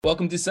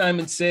Welcome to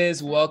Simon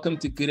Says. Welcome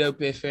to Good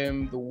Hope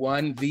FM, the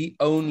one, the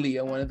only,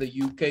 and one of the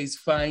UK's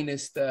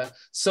finest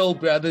soul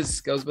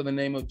brothers. Goes by the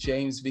name of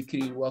James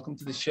Vickery. Welcome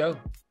to the show.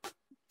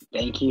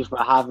 Thank you for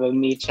having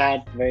me,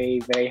 Chad.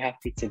 Very, very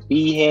happy to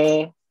be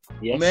here.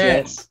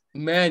 Yes.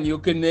 Man, your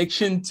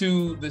connection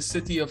to the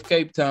city of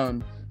Cape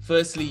Town.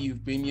 Firstly,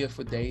 you've been here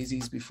for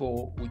Daisies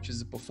before, which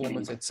is a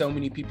performance that so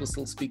many people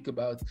still speak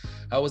about.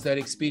 How was that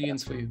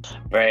experience for you?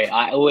 Bro,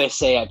 I always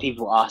say that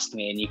people ask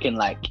me, and you can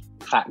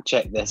fact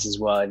check this as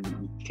well and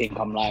you think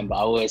I'm lying, but I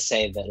always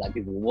say that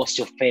people, what's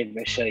your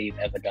favorite show you've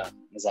ever done?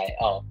 It's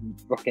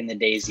Rockin' the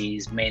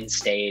Daisies, main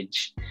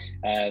stage.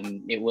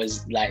 It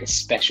was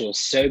special.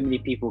 So many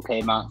people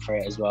came out for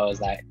it as well.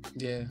 I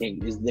think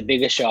it was the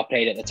biggest show I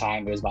played at the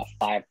time. There was about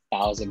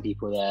 5,000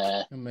 people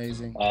there.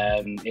 Amazing.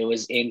 It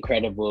was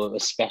incredible. It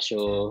was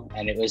special,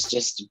 and it was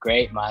just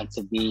great, man,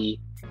 to be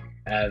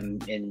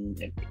playing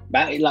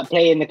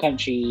in the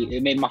country.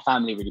 It made my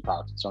family really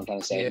proud. That's what I'm trying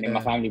to say. It made my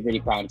family really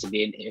proud to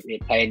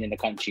be playing in the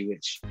country,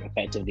 which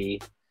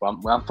effectively where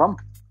I'm from.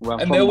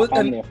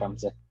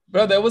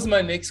 Bro, that was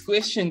my next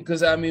question,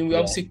 because we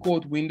obviously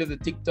caught wind of the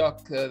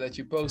TikTok that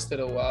you posted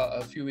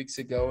a few weeks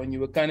ago, and you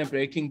were kind of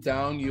breaking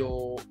down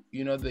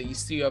the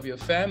history of your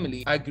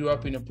family. I grew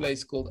up in a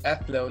place called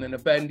Athlone, and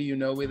apparently you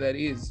know where that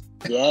is.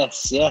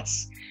 Yes.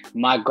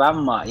 My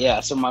grandma,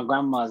 so my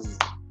grandma's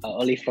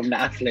Ollie from the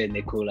Athlone,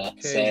 they call her.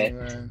 Crazy,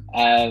 so,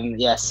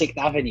 6th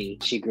Avenue,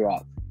 she grew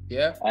up.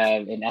 Yeah.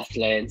 In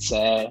Athlone.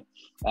 So,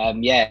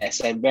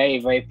 so very,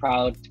 very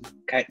proud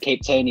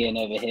Cape Townian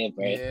over here,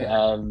 bro.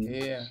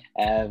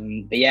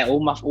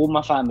 But all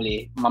my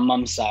family, my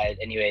mum's side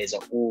anyways,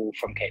 are all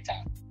from Cape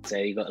Town. So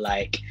you got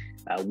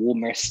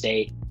Walmer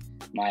Estate.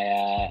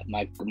 My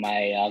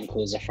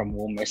uncles are from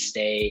Walmer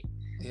Estate.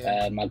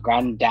 My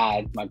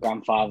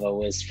grandfather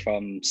was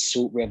from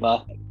Salt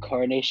River,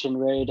 Coronation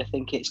Road, I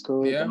think it's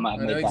called. Yeah,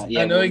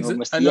 I know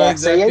exactly.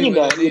 So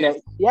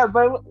yeah,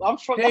 bro, I'm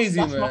from. Crazy,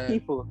 that's my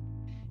people.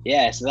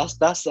 Yeah, so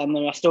that's. I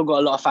mean, I still got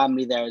a lot of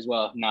family there as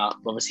well now.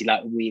 Obviously,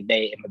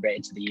 they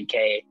immigrated to the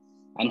UK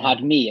and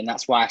had me, and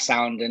that's why I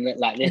sound and look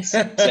like this.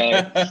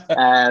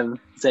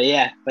 So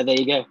yeah, but there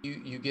you go.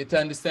 You get to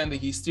understand the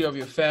history of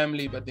your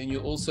family, but then you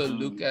also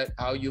look at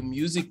how your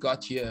music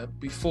got here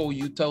before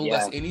you told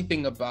us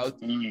anything about,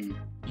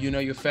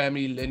 your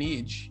family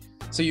lineage.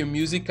 So your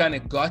music kind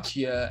of got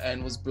here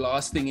and was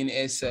blasting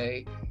in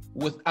SA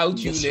without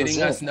you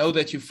letting us know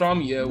that you're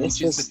from here,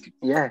 which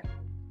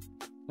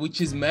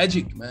is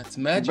magic, man. It's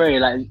magic.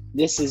 Bro,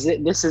 this is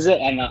it.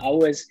 And I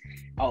always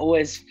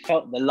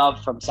felt the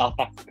love from South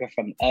Africa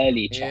from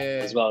early,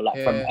 Chad, as well.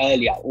 From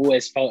early, I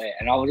always felt it.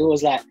 And I was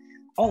always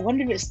I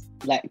wonder if it's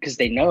because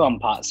they know I'm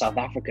part South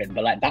African,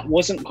 but that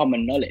wasn't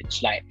common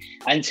knowledge.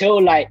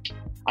 Until I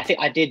think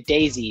I did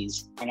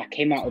Daisies and I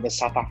came out with a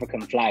South African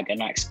flag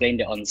and I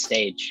explained it on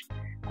stage.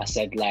 I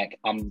said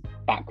I'm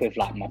back with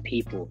my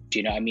people. Do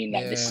you know what I mean?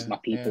 This is my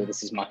people.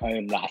 This is my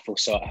home. I feel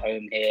so at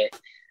home here.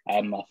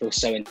 I feel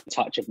so in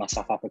touch with my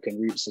South African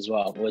roots as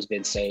well. I've always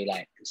been so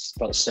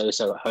felt so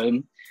at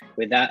home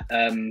with that.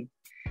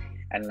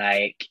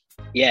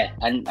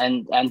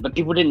 But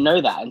people didn't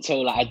know that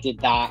until I did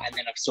that, and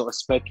then I've sort of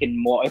spoken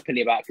more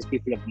openly about it because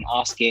people have been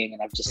asking,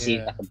 and I've just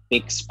seen a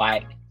big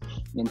spike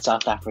in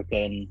South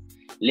African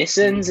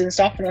listens and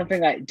stuff, and I'm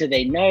thinking do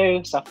they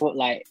know? So I thought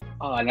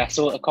and I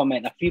saw a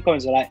few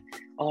comments were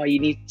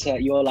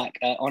you're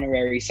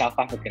honorary South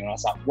African, and I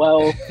was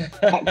well,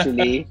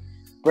 actually.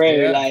 Bro,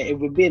 if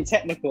we're being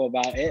technical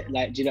about it,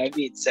 do you know what I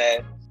mean? So,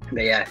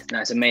 but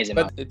it's amazing.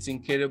 But it's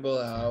incredible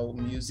how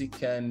music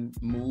can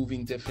move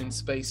in different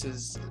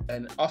spaces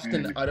and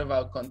often out of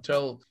our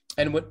control.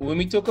 And when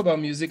we talk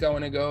about music, I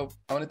want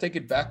to take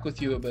it back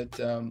with you a bit,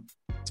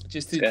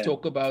 just to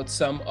talk about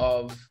some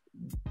of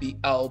the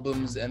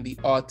albums and the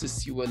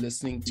artists you were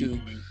listening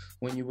to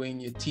when you were in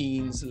your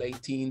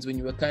late teens, when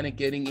you were kind of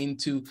getting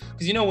into,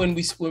 because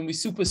when we're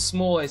super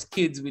small as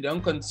kids, we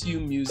don't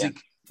consume music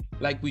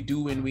like we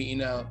do when we're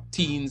in our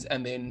teens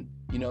and then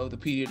the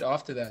period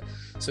after that.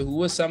 So who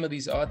were some of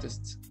these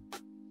artists?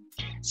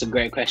 It's a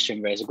great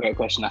question, bro. It's a great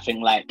question. I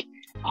think I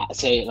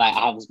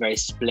was very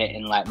split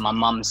in my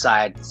mum's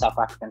side, the South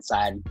African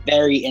side,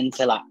 very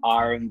into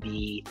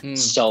R&B,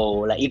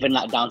 soul, even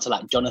down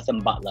to Jonathan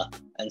Butler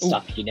and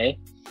stuff. Do you know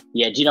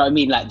what I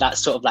mean? That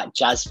sort of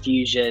jazz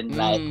fusion,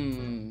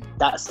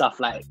 that stuff.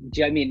 Do you know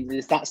what I mean?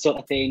 There's that sort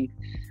of thing.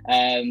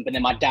 But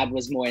then my dad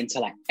was more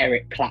into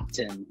Eric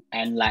Clapton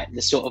and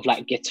the sort of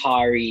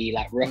guitar-y,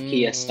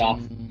 rockier stuff.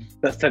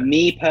 But for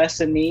me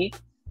personally,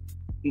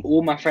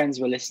 all my friends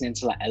were listening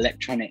to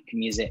electronic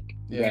music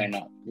growing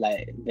up.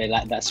 They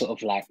that sort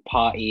of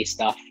party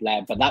stuff.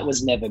 But that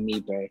was never me,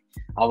 bro.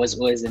 I was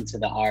always into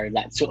the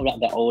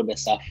the older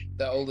stuff.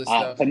 The older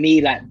stuff. For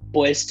me,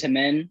 Boyz II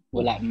Men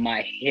were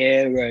my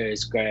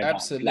heroes growing up.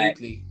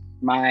 Absolutely.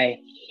 My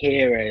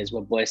heroes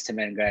were Boyz II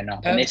Men growing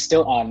up, and they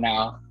still are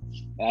now.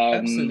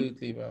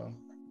 Absolutely, bro.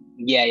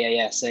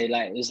 Yeah. So it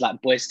was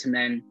Boyz II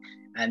Men,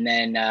 and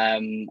then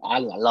I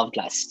loved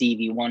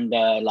Stevie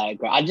Wonder.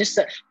 I just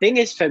thing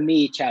is for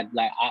me, Chad.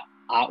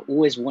 I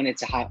always wanted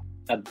to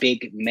a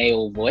big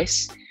male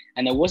voice,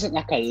 and there wasn't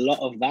like a lot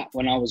of that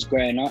when I was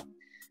growing up.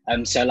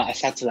 So like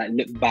I had to like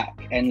look back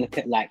and look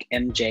at like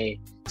MJ,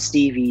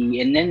 Stevie,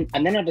 and then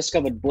I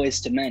discovered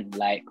Boyz II Men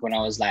like when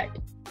I was like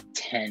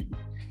 10,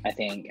 I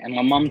think. And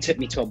my mum took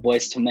me to a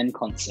Boyz II Men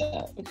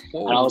concert.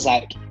 Whoa. And I was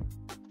like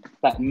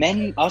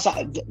men, I was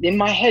like in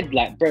my head,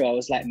 like, bro, I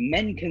was like,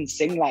 men can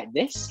sing like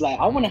this. Like,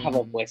 I want to have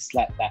a voice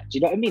like that. Do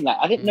you know what I mean? Like,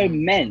 I didn't know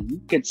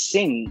men could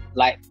sing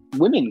like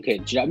women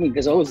could. Do you know what I mean?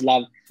 Because I always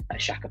loved like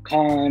Shaka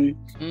Khan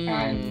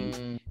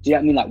and do you know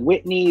what I mean? Like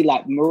Whitney,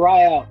 like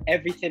Mariah,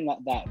 everything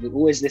like that. We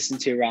always listened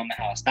to around the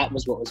house. That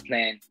was what was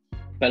playing.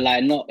 But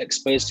like not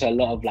exposed to a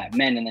lot of like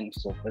men, and then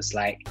sort of was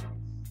like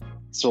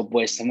saw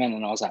Boyz II Men,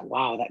 and I was like,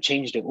 wow, that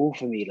changed it all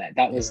for me. Like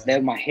that was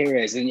they're my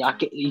heroes, and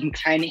you can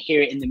kind of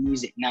hear it in the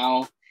music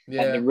now,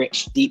 like the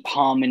rich, deep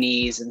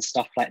harmonies and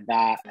stuff like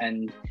that,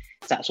 and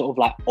it's that sort of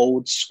like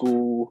old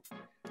school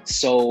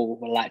soul.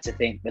 I like to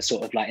think, but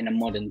sort of like in a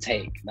modern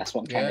take. That's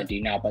what I'm trying to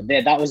do now. But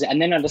that was it,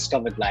 and then I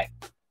discovered like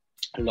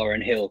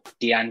Lauryn Hill,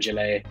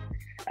 D'Angelo,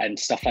 and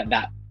stuff like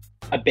that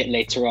a bit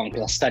later on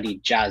because I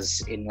studied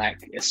jazz in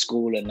like a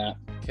school and that.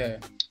 Okay.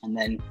 And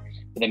then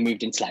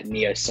moved into like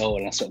neo soul,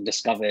 and I sort of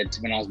discovered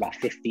when I was about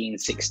 15,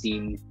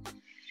 16,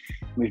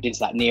 moved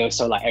into like neo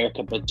soul, like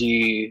Erykah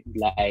Badu,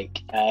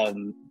 like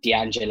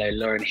D'Angelo,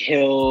 Lauryn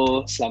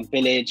Hill, Slum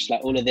Village,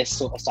 like all of this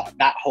sort of stuff,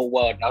 that whole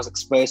world. And I was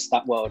exposed to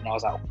that world, and I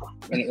was like,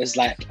 and it was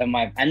like,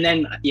 and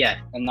then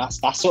and that's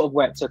sort of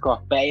where it took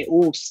off. But it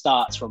all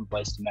starts from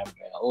Boyz II Men.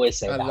 I always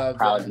say that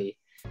proudly.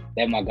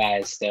 They're my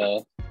guys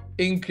still.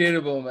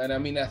 Incredible, man. I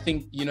mean, I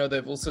think, you know,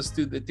 they've also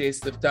stood the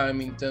test of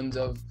time in terms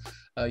of,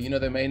 you know,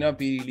 they may not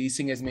be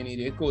releasing as many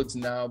records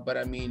now, but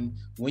I mean,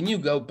 when you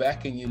go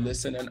back and you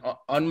listen, and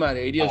on my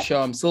radio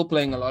show, I'm still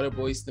playing a lot of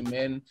Boyz II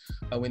Men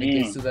when it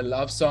gets to the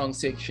love song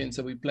section.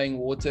 So we're playing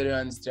Water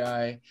Runs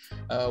Dry.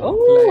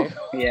 Oh,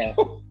 man,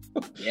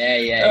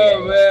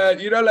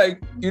 you know,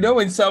 like, you know,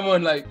 when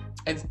someone like,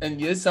 and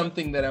here's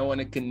something that I want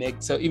to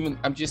connect. So even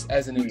I'm just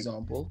as an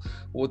example,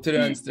 Water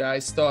Runs Dry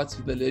starts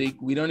with the lyric,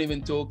 we don't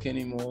even talk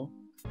anymore.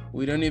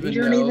 We don't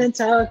even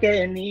talk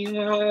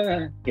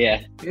anymore.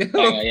 Yeah.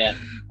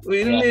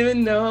 We don't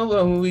even know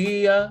what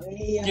we are.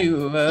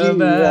 You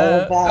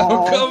about.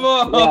 Oh, come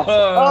on. Yeah.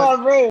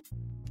 Oh, bro.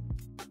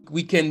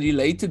 We can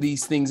relate to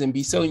these things and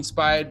be so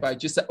inspired by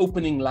just the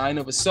opening line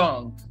of a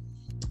song.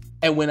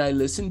 And when I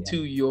listen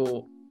to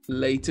your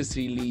latest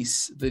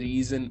release, The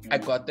Reason, I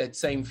got that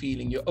same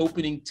feeling. Your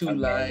opening two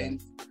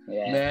lines,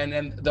 man,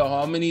 and the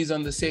harmonies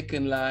on the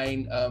second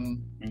line,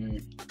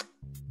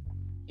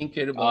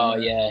 incredible. Oh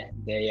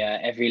man.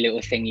 Every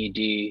little thing you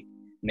do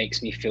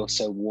makes me feel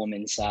so warm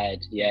inside.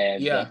 With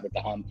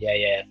the hum.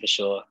 For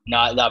sure. No,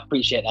 I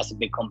appreciate that's a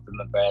big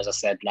compliment, bro. As I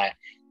said, like,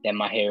 they're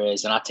my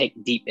heroes, and I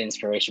take deep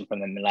inspiration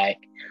from them. Like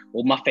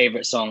all my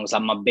favorite songs,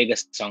 like my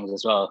biggest songs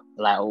as well,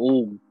 like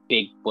all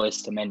big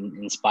Boyz II Men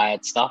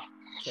inspired stuff.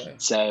 Okay.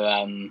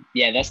 So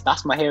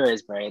that's my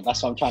heroes, bro.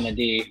 That's what I'm trying to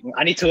do.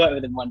 I need to work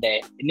with them one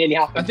day. It nearly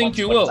happened. I think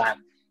you will.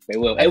 It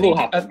will. It will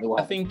happen.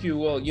 I think you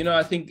will. You know,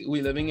 I think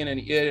we're living in an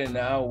era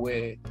now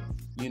where,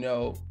 you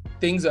know,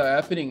 things are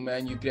happening,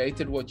 man. You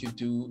created what you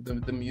do.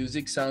 The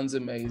music sounds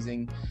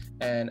amazing.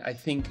 And I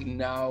think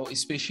now,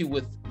 especially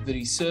with the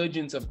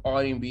resurgence of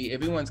R&B,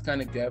 everyone's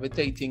kind of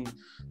gravitating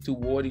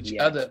toward each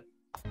other.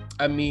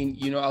 I mean,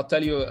 you know, I'll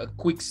tell you a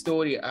quick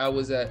story. I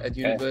was at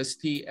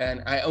university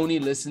and I only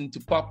listened to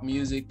pop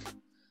music.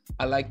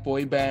 I like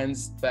boy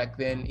bands back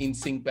then,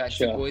 NSYNC,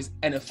 Backstreet Boys.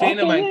 And a friend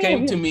of mine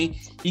came to me.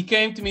 He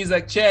came to me, he's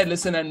like, Chad,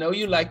 listen, I know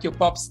you like your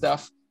pop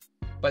stuff,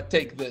 but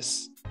take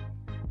this.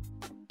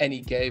 And he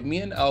gave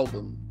me an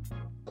album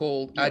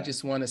called I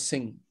Just Want to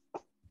Sing.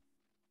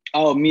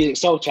 Oh, Music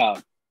Soul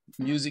Child.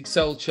 Music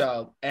Soul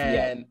Child.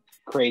 And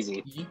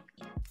crazy.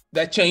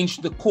 That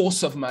changed the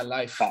course of my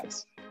life.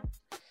 Facts.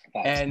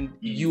 And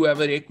you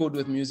have a record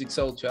with Music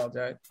Soul Child,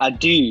 right? I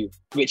do,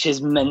 which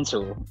is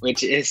mental,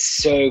 which is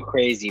so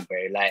crazy, bro.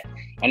 Like,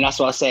 and that's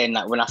what I was saying.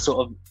 Like, when I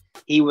sort of,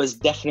 he was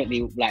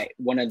definitely like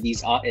one of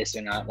these artists,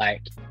 and I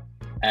like,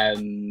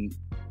 when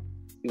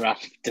I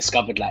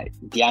discovered like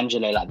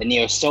D'Angelo, like the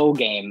neo soul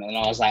game, and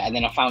I was like, and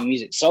then I found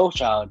Music Soul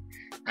Child,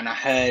 and I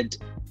heard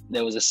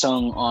there was a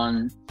song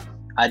on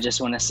I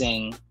Just Want to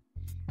Sing,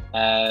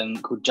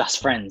 called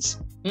Just Friends,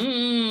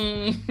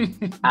 and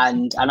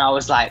I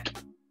was like,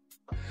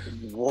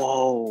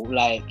 whoa,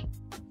 like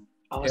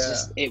I was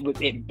just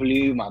it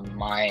blew my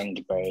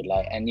mind, bro.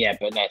 Like, and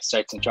but no,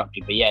 sorry to interrupt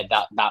you,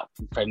 but that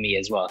for me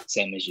as well,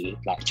 same as you,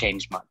 like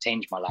changed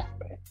my life,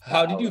 bro.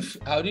 How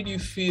did you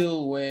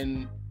feel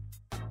when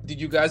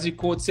did you guys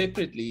record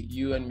separately,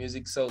 you and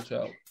Music Soul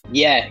Child? So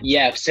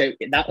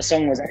that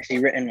song was actually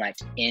written like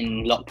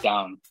in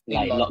lockdown,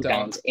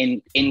 lockdowns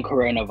in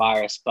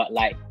coronavirus, but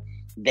like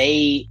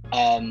they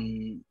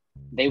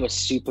were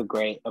super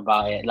great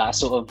about it. Like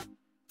sort of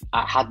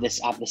I had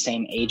the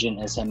same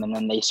agent as him, and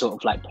then they sort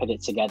of like put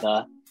it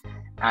together,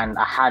 and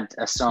I had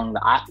a song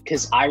that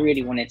because I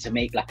really wanted to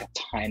make like a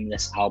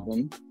timeless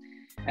album,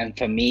 and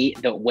for me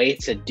the way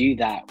to do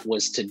that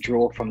was to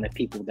draw from the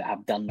people that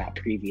have done that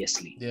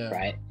previously,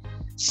 right?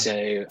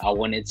 So I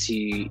wanted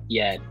to,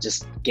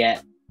 just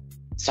get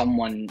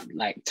someone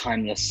like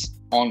timeless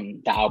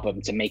on the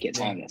album to make it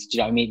timeless. Do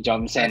you know what I mean? Do you know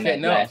what I'm saying? Okay,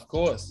 no, of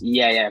course.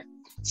 Yeah.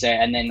 So,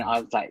 and then I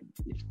was like,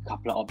 a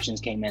couple of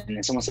options came in, and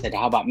then someone said,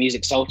 how about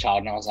Music Soul Child?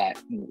 And I was like,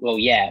 well,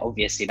 yeah,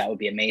 obviously that would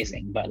be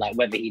amazing. But like,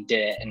 whether he'd do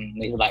it,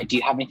 and they were like, do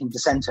you have anything to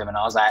send to him? And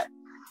I was like,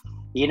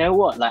 you know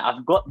what? Like,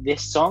 I've got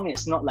this song.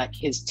 It's not like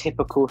his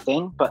typical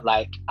thing, but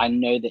like, I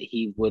know that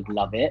he would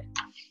love it.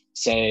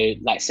 So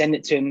like, send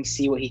it to him,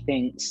 see what he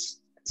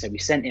thinks. So we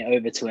sent it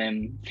over to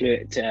him,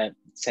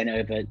 sent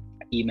it over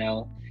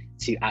email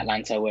to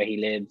Atlanta where he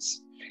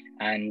lives.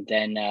 And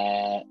then,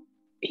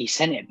 he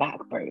sent it back,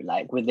 bro,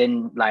 like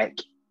within like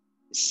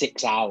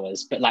 6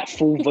 hours, but like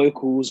full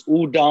vocals,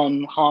 all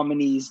done,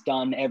 harmonies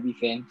done,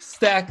 everything.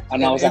 Stacked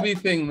and I was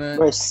everything, man.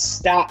 Bro,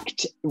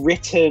 stacked,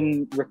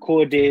 written,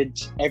 recorded,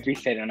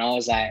 everything. And I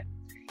was like,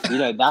 you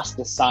know, that's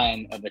the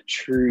sign of a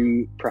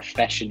true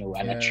professional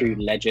and a true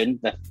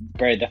legend.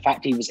 The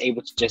fact he was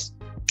able to just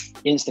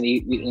instantly,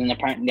 and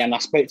apparently, and I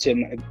spoke to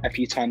him a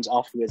few times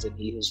afterwards, and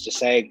he was just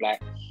saying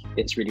like,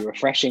 it's really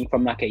refreshing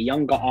from like a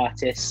younger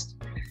artist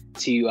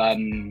to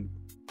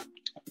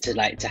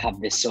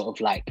have this sort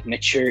of like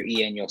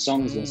maturity in your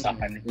songs and stuff,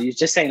 and he was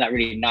just saying like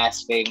really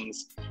nice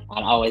things,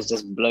 and I was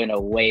just blown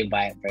away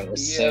by it, bro. It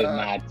was so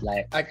mad,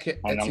 like,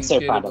 and I'm so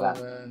proud of that,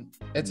 man.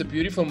 It's a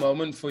beautiful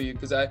moment for you,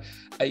 because I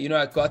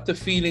got the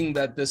feeling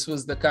that this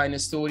was the kind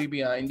of story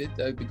behind it,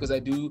 because I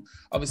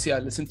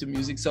listen to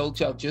Music Soul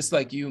Child just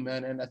like you,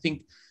 man, and I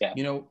think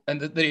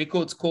and the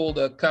record's called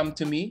Come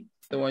to Me,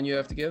 the one you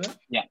have together.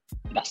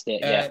 That's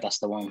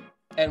the one.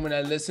 And when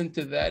I listen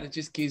to that, it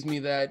just gives me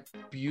that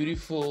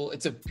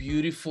it's a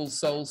beautiful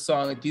soul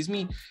song. It gives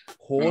me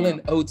Hall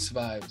and Oates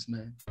vibes,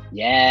 man.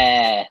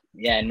 Yeah,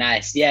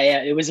 nice.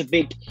 Yeah, it was a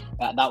big,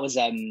 that was,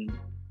 I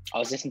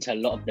was listening to a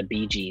lot of the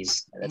Bee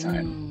Gees at the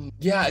time.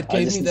 Yeah, it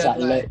gave me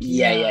that,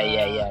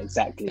 yeah,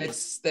 exactly.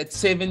 It's that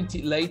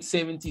late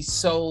 70s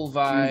soul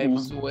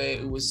vibes where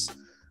it was,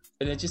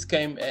 and it just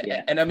came,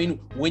 and I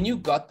mean, when you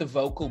got the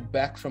vocal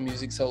back from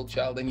Music Soul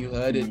Child and you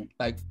heard it,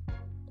 like,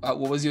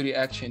 what was your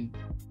reaction?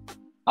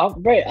 Oh,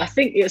 bro, I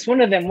think it's one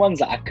of them ones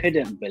that I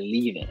couldn't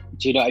believe it.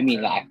 Do you know what I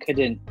mean? Like,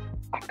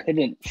 I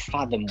couldn't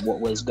fathom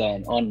what was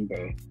going on,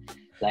 bro.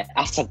 Like,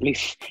 I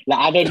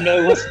don't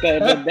know what's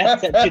going on. Do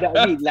you know what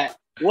I mean? Like,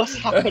 what's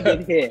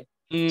happening here?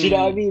 Do you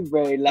know what I mean,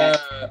 bro? Like,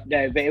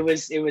 no, but it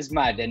was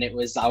mad, and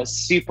I was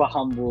super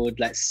humbled,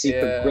 like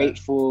super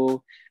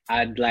grateful,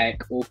 and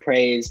like all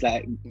praise,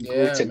 like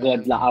glory to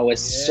God. Like, I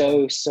was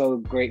so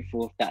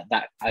grateful that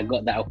I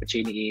got that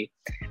opportunity,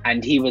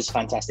 and he was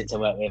fantastic to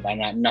work with,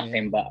 and I had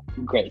nothing but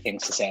great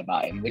things to say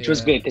about him, which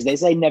was good, because they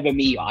say never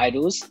meet your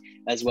idols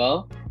as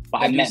well.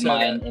 But I met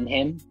mine in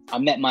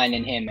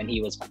him, and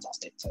he was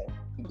fantastic too.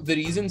 The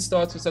reason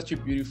starts with such a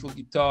beautiful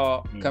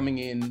guitar coming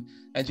in,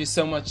 and just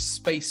so much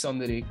space on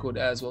the record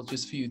as well,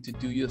 just for you to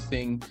do your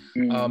thing.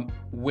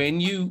 When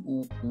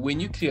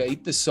you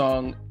create the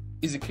song,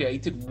 is it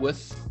created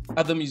with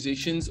other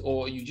musicians,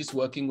 or are you just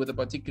working with a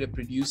particular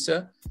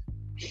producer?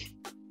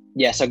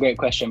 Yes, a great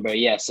question, bro.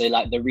 Yeah, so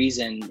like the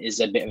reason is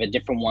a bit of a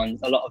different one.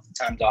 A lot of the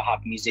times I'll have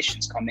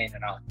musicians come in,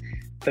 and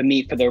for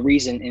the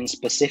reason in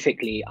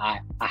specifically, I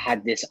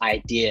had this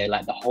idea,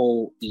 like the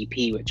whole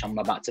EP, which I'm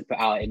about to put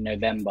out in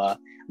November,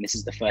 and this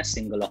is the first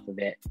single off of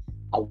it.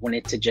 I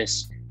wanted to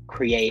just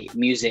create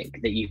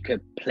music that you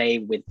could play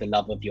with the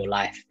love of your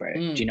life, bro.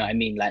 Do you know what I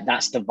mean? Like,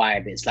 that's the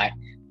vibe. It's like,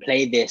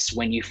 play this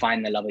when you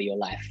find the love of your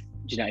life.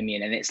 Do you know what I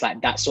mean? And it's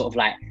like that sort of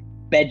like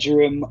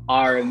bedroom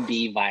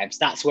R&B vibes.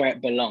 That's where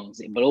it belongs.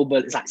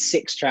 It's like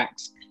 6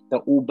 tracks that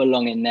all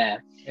belong in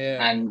there.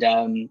 Yeah. And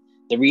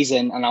the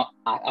reason, and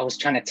I was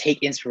trying to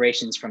take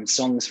inspirations from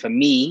songs for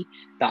me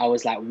that I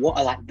was like, what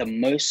are like the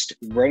most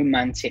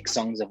romantic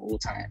songs of all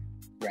time,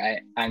 right?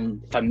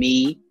 And for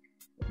me,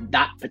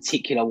 that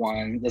particular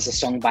one, there's a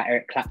song by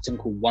Eric Clapton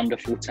called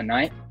Wonderful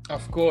Tonight.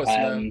 Of course,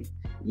 man.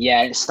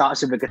 Yeah, it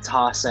starts with a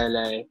guitar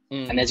solo,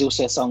 and there's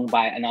also a song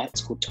by an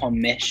artist called Tom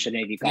Misch. I don't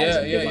know if you guys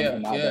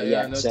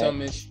have Tom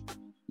Misch.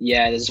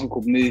 Yeah, there's a song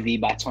called Movie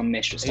by Tom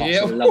Misch, which starts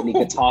with a lovely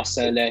guitar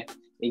solo.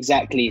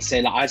 Exactly. So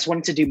like, I just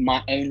wanted to do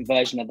my own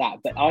version of that,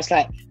 but I was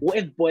like, what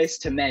if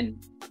Boyz II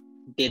Men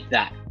did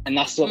that? And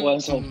that's what I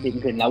was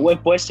thinking. Like, what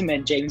if Boyz II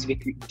Men, James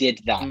Vickery did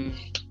that?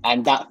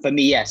 And that for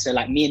me, so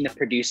like me and the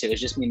producer, it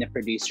was just me and the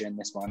producer in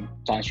this one,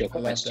 to answer your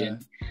question.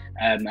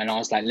 And I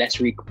was like,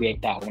 let's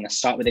recreate that. I want to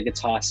start with a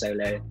guitar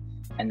solo,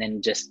 and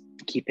then just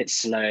keep it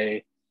slow,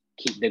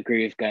 keep the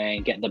groove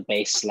going, get the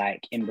bass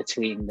like in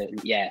between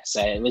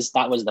so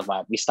that was the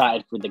vibe. We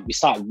started with the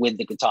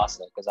guitar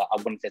solo because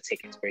I wanted to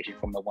take inspiration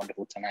from the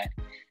Wonderful Tonight.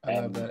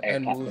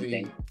 And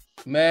Movie.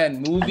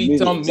 Man, Movie,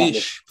 Tom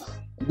Misch.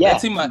 Yeah,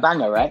 that's in my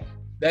banger, right?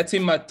 That's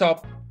in my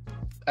top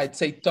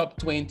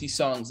 20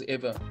 songs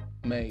ever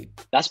made.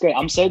 That's great.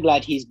 I'm so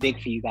glad he's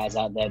big for you guys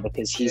out there,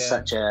 because he's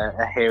such a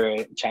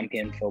hero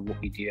champion for what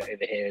we do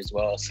over here as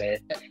well. So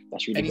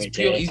that's really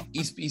great. And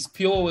he's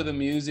pure with the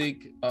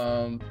music.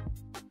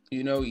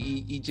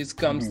 He just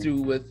comes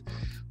through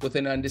with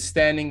an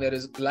understanding that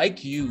is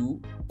like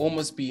you,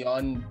 almost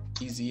beyond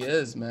his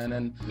years, man.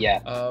 And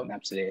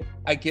absolutely.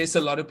 I guess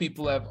a lot of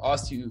people have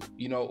asked you,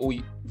 you know, or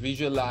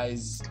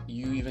visualize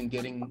you even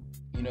getting,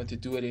 you know, to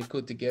do a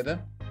record together.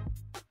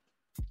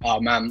 Oh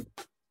man,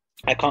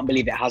 I can't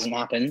believe it hasn't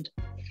happened,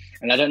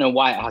 and I don't know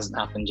why it hasn't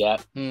happened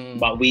yet.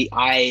 But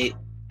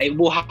it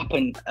will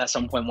happen at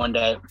some point one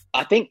day.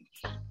 I think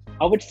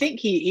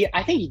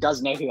he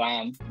does know who I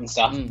am and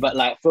stuff. But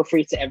like, feel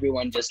free to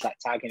everyone just like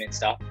tag him and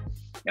stuff.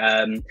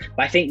 But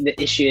I think the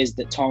issue is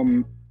that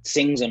Tom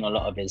sings on a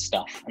lot of his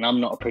stuff, and I'm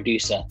not a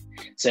producer,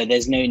 so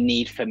there's no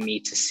need for me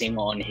to sing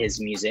on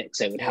his music.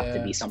 So it would have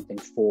to be something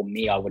for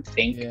me, I would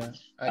think.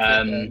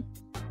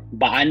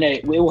 But I know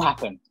it will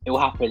happen. It will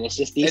happen. It's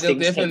just these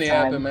things take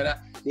time. Man.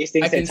 These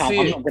things take time.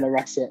 I'm not gonna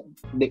rush it.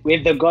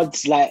 With the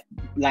gods, like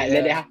let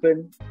it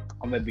happen.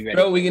 I'm gonna be ready.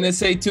 Bro, we're gonna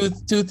say two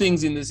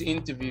things in this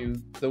interview.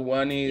 The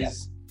one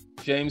is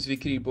James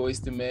Vickery,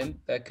 Boyz II Men.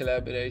 That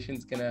collaboration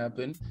is gonna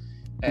happen.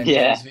 And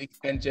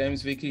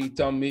James Vickery,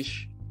 Tom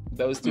Misch.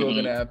 Those two are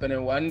gonna happen.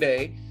 And one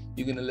day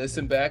you're gonna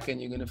listen back and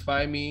you're gonna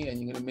find me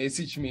and you're gonna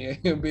message me and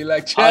you'll be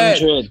like,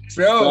 Chad,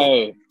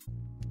 bro.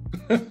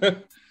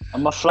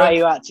 I'm gonna fly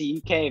you out to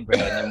UK, bro,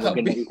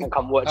 and then you can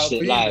come watch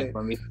it live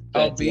when we.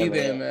 I'll be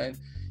there, man.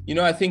 You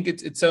know, I think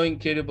it's so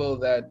incredible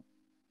that,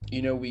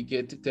 you know, we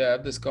get to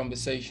have this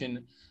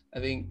conversation. I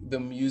think the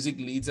music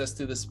leads us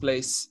to this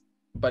place,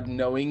 but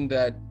knowing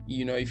that,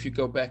 you know, if you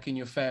go back in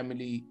your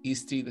family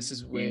history, this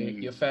is where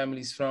your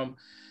family's from.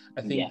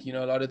 I think, you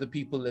know, a lot of the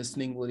people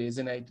listening will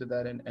resonate with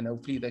that, and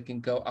hopefully they can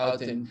go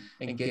out and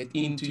get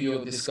into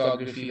your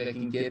discography, they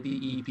can get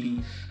the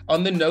EP.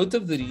 On the note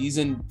of the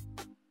reason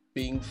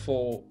being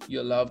for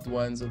your loved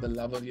ones, or the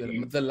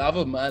love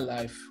of my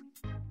life,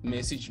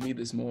 messaged me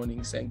this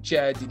morning saying,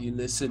 Chad, did you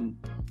listen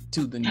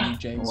to the new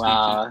James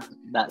Vickery?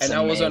 That's and amazing.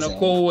 I was on a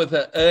call with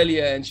her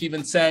earlier, and she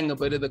even sang a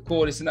bit of the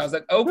chorus, and I was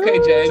like, okay,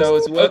 James, so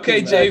it's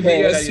working, okay,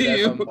 JV, I see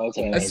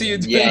you. I see you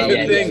doing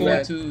your thing,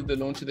 man. To the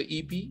launch of the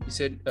EP, you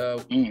said,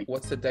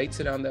 what's the dates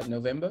around that?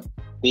 November?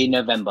 In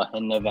November.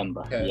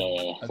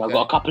 Okay. So I've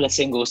got a couple of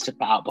singles to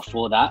put out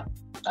before that.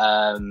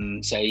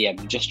 So yeah,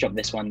 we just dropped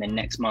this one, then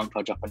next month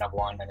I'll drop another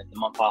one, and then the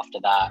month after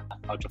that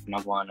I'll drop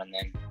another one, and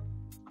then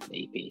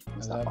the EP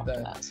and stuff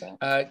after that. So.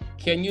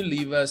 Can you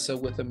leave us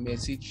with a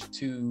message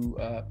to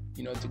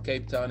you know, to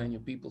Cape Town and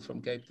your people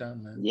from Cape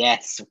Town, man?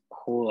 Yes, of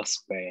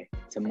course, bro.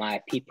 To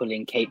my people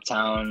in Cape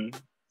Town,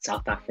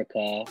 South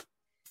Africa,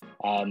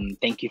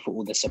 thank you for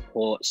all the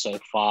support so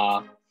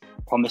far.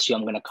 Promise you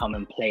I'm going to come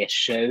and play a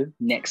show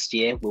next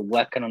year. We're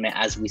working on it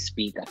as we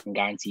speak, I can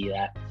guarantee you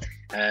that.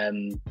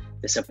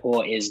 The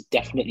support is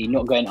definitely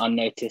not going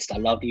unnoticed. I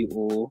love you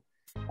all.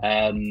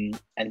 And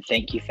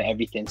thank you for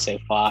everything so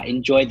far.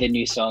 Enjoy the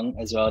new song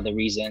as well, The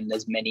Reason.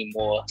 There's many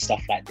more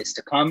stuff like this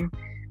to come.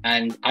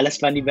 And alles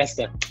van die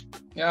beste.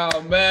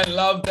 Oh man,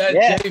 love that.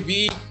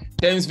 JV,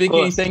 James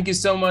Vickery, thank you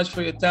so much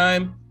for your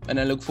time. And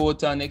I look forward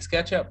to our next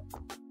catch up.